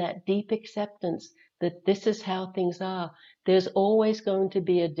start from that deep acceptance that this is how things are, there's always going to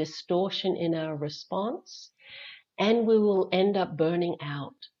be a distortion in our response, and we will end up burning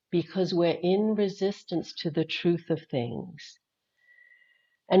out because we're in resistance to the truth of things.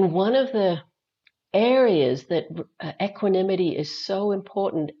 And one of the areas that equanimity is so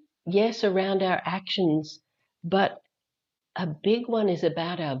important, yes, around our actions, but a big one is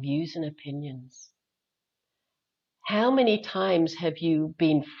about our views and opinions. How many times have you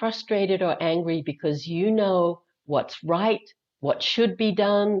been frustrated or angry because you know what's right, what should be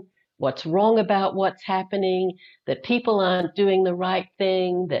done, what's wrong about what's happening, that people aren't doing the right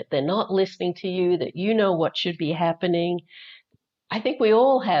thing, that they're not listening to you, that you know what should be happening? I think we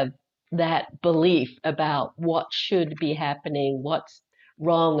all have that belief about what should be happening, what's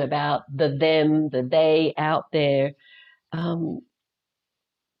wrong about the them, the they out there. Um,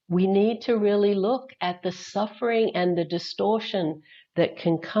 we need to really look at the suffering and the distortion that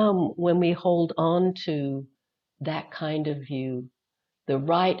can come when we hold on to that kind of view. The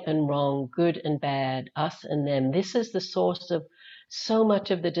right and wrong, good and bad, us and them. This is the source of so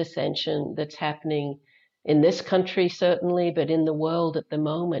much of the dissension that's happening in this country, certainly, but in the world at the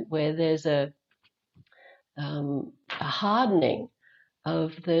moment, where there's a hardening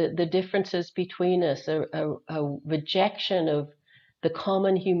of the differences between us, a rejection of the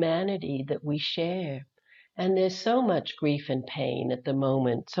common humanity that we share. And there's so much grief and pain at the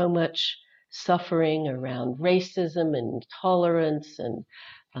moment, so much suffering around racism and tolerance and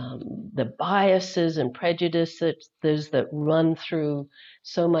the biases and prejudices that run through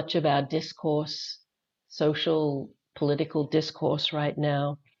so much of our discourse, social, political discourse right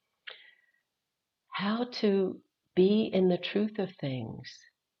now. How to be in the truth of things.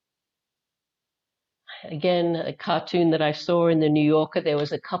 Again, a cartoon that I saw in the New Yorker, there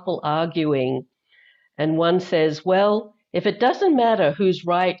was a couple arguing, and one says, well, if it doesn't matter who's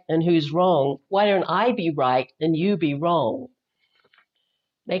right and who's wrong, why don't I be right and you be wrong?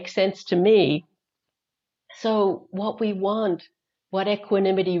 Makes sense to me. So what we want, what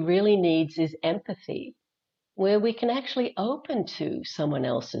equanimity really needs is empathy, where we can actually open to someone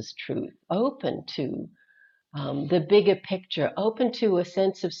else's truth, open to the bigger picture, open to a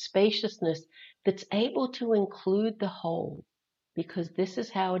sense of spaciousness that's able to include the whole, because this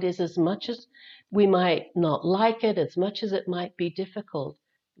is how it is. As much as we might not like it, as much as it might be difficult,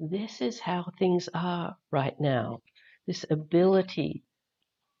 this is how things are right now. This ability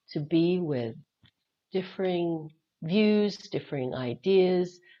to be with differing views, differing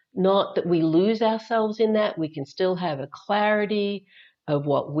ideas, not that we lose ourselves in that. We can still have a clarity of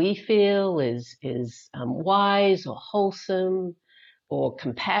what we feel is wise or wholesome or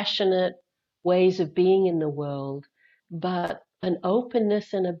compassionate ways of being in the world, but an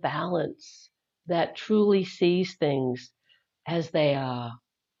openness and a balance that truly sees things as they are.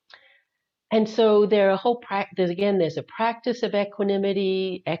 And so there are a whole practice, again, there's a practice of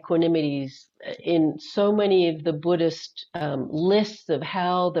equanimity. Equanimity's in so many of the Buddhist lists of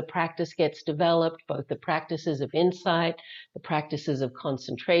how the practice gets developed, both the practices of insight, the practices of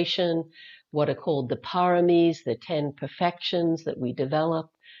concentration, what are called the paramis, the 10 perfections that we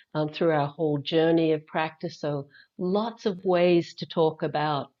develop through our whole journey of practice. So lots of ways to talk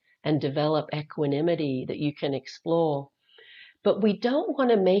about and develop equanimity that you can explore. But we don't want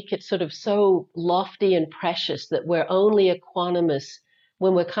to make it sort of so lofty and precious that we're only equanimous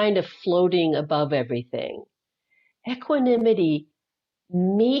when we're kind of floating above everything. Equanimity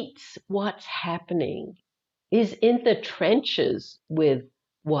meets what's happening, is in the trenches with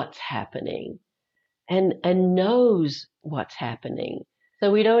what's happening, and knows what's happening. So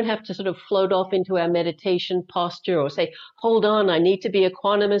we don't have to sort of float off into our meditation posture or say, hold on, I need to be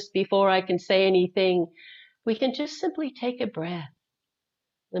equanimous before I can say anything. We can just simply take a breath.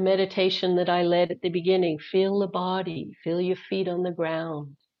 The meditation that I led at the beginning, feel the body, feel your feet on the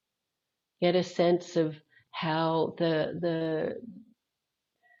ground. Get a sense of how the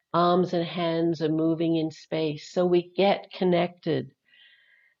arms and hands are moving in space. So we get connected.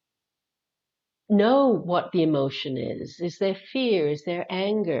 Know what the emotion is. Is there fear? Is there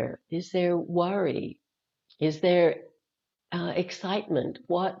anger? Is there worry? Is there excitement?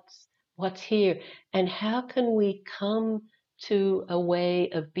 What's here? And how can we come to a way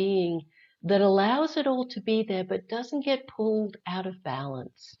of being that allows it all to be there, but doesn't get pulled out of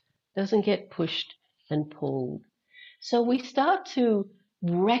balance, doesn't get pushed and pulled? So we start to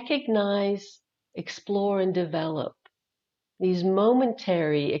recognize, explore, and develop these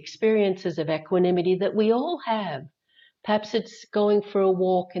momentary experiences of equanimity that we all have. Perhaps it's going for a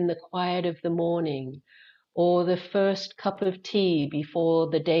walk in the quiet of the morning, or the first cup of tea before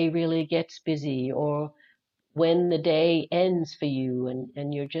the day really gets busy, or when the day ends for you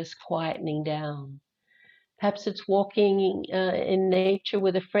and you're just quietening down. Perhaps it's walking in nature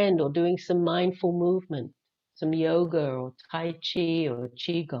with a friend, or doing some mindful movement, some yoga or Tai Chi or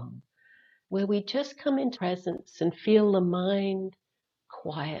Qigong, where we just come into presence and feel the mind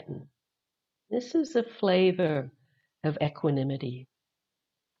quieten. This is a flavor of equanimity.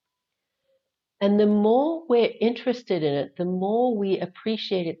 And the more we're interested in it, the more we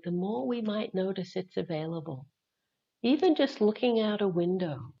appreciate it, the more we might notice it's available. Even just looking out a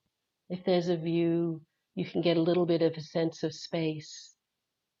window, if there's a view, you can get a little bit of a sense of space.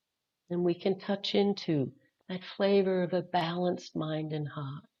 And we can touch into that flavor of a balanced mind and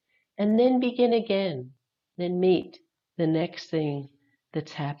heart. And then begin again, then meet the next thing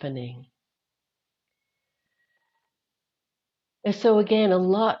that's happening. And so again, a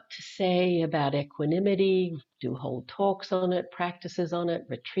lot to say about equanimity, do whole talks on it, practices on it,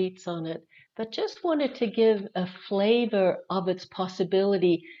 retreats on it, but just wanted to give a flavor of its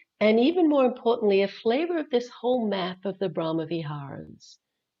possibility, and even more importantly, a flavor of this whole map of the Brahma Viharas,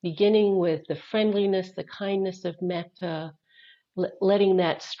 beginning with the friendliness, the kindness of metta, letting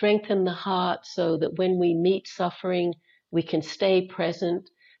that strengthen the heart so that when we meet suffering, we can stay present.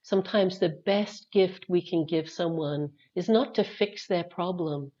 Sometimes the best gift we can give someone is not to fix their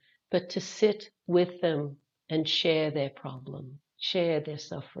problem, but to sit with them and share their problem, share their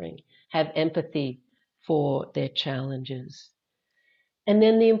suffering, have empathy for their challenges. And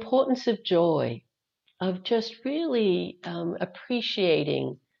then the importance of joy, of just really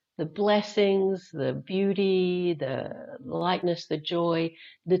appreciating the blessings, the beauty, the lightness, the joy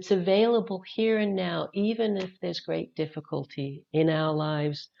that's available here and now, even if there's great difficulty in our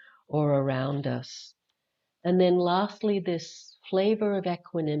lives or around us. And then lastly, this flavor of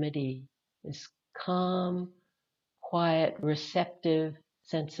equanimity, this calm, quiet, receptive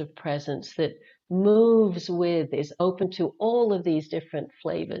sense of presence that moves with, is open to all of these different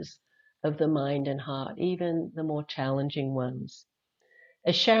flavors of the mind and heart, even the more challenging ones.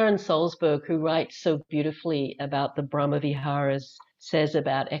 As Sharon Salzberg, who writes so beautifully about the Brahma Viharas, says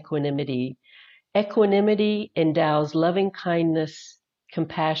about equanimity, equanimity endows loving kindness,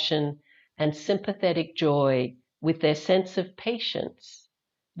 compassion, and sympathetic joy with their sense of patience,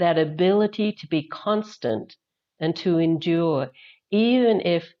 that ability to be constant and to endure, even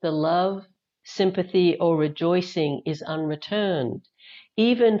if the love, sympathy, or rejoicing is unreturned,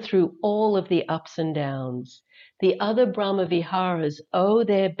 even through all of the ups and downs. The other Brahma Viharas owe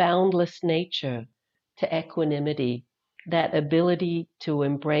their boundless nature to equanimity, that ability to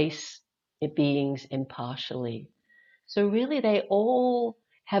embrace beings impartially. So really they all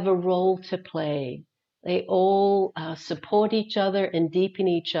have a role to play. They all support each other and deepen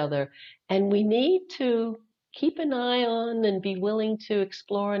each other. And we need to keep an eye on and be willing to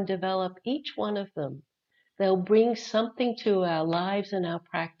explore and develop each one of them. They'll bring something to our lives and our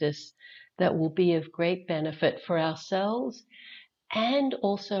practice that will be of great benefit for ourselves and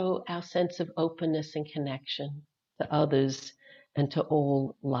also our sense of openness and connection to others and to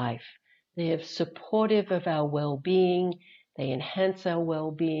all life. They are supportive of our well-being, they enhance our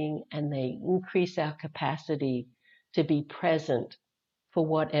well-being, and they increase our capacity to be present for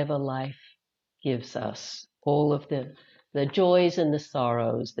whatever life gives us, all of the joys and the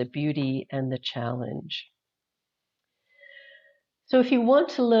sorrows, the beauty and the challenge. So if you want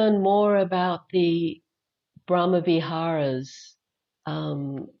to learn more about the Brahma Viharas,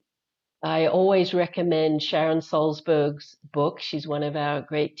 um, I always recommend Sharon Salzberg's book. She's one of our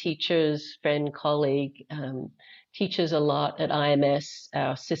great teachers, friend, colleague, teaches a lot at IMS,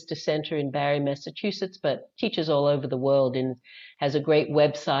 our sister center in Barre, Massachusetts, but teaches all over the world and has a great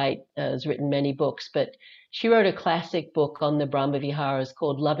website, has written many books. But she wrote a classic book on the Brahma Viharas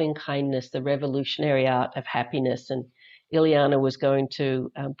called Loving Kindness, The Revolutionary Art of Happiness. And Ileana was going to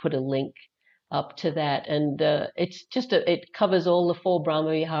put a link up to that. And it's just it covers all the four Brahma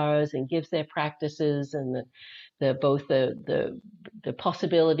Viharas and gives their practices and both the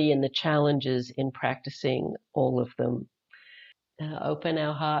possibility and the challenges in practicing all of them. Open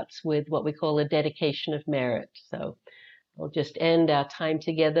our hearts with what we call a dedication of merit. So we'll just end our time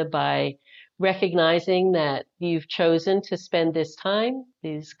together by recognizing that you've chosen to spend this time,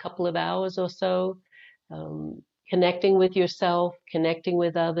 these couple of hours or so, connecting with yourself, connecting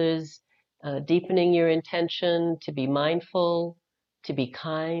with others, deepening your intention to be mindful, to be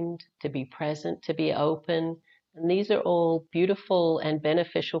kind, to be present, to be open. And these are all beautiful and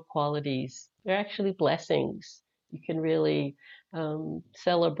beneficial qualities. They're actually blessings. You can really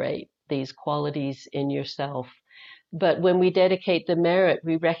celebrate these qualities in yourself. But when we dedicate the merit,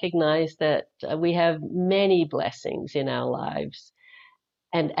 we recognize that we have many blessings in our lives.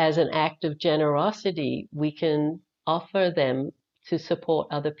 And as an act of generosity, we can offer them to support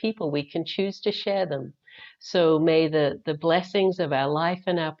other people. We can choose to share them. So may the blessings of our life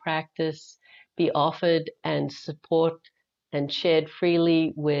and our practice be offered and support and shared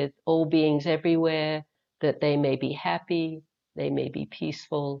freely with all beings everywhere, that they may be happy, they may be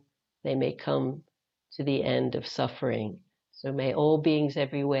peaceful, they may come to the end of suffering. So may all beings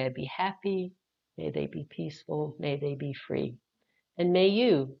everywhere be happy, may they be peaceful, may they be free. And may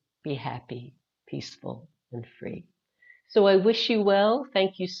you be happy, peaceful, and free. So I wish you well.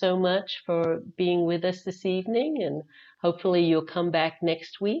 Thank you so much for being with us this evening, and hopefully you'll come back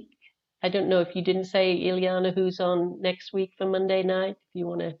next week. I don't know if you didn't say, Ileana, who's on next week for Monday night, if you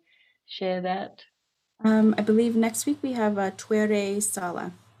want to share that. I believe next week we have Tuere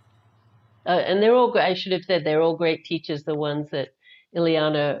Sala. And they're all, I should have said, they're all great teachers, the ones that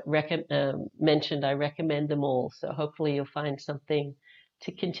Ileana mentioned. I recommend them all. So hopefully you'll find something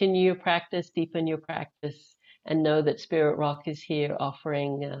to continue your practice, deepen your practice, and know that Spirit Rock is here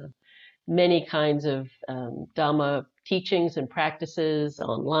offering many kinds of Dharma teachings and practices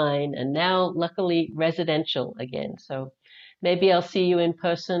online, and now luckily residential again. So maybe I'll see you in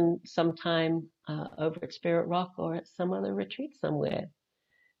person sometime over at Spirit Rock or at some other retreat somewhere.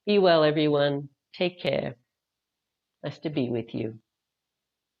 Be well, everyone. Take care. Nice to be with you.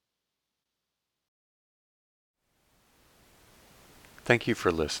 Thank you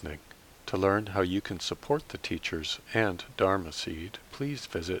for listening. To learn how you can support the teachers and Dharma Seed, please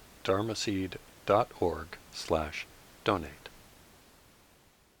visit dharmaseed.org/donate.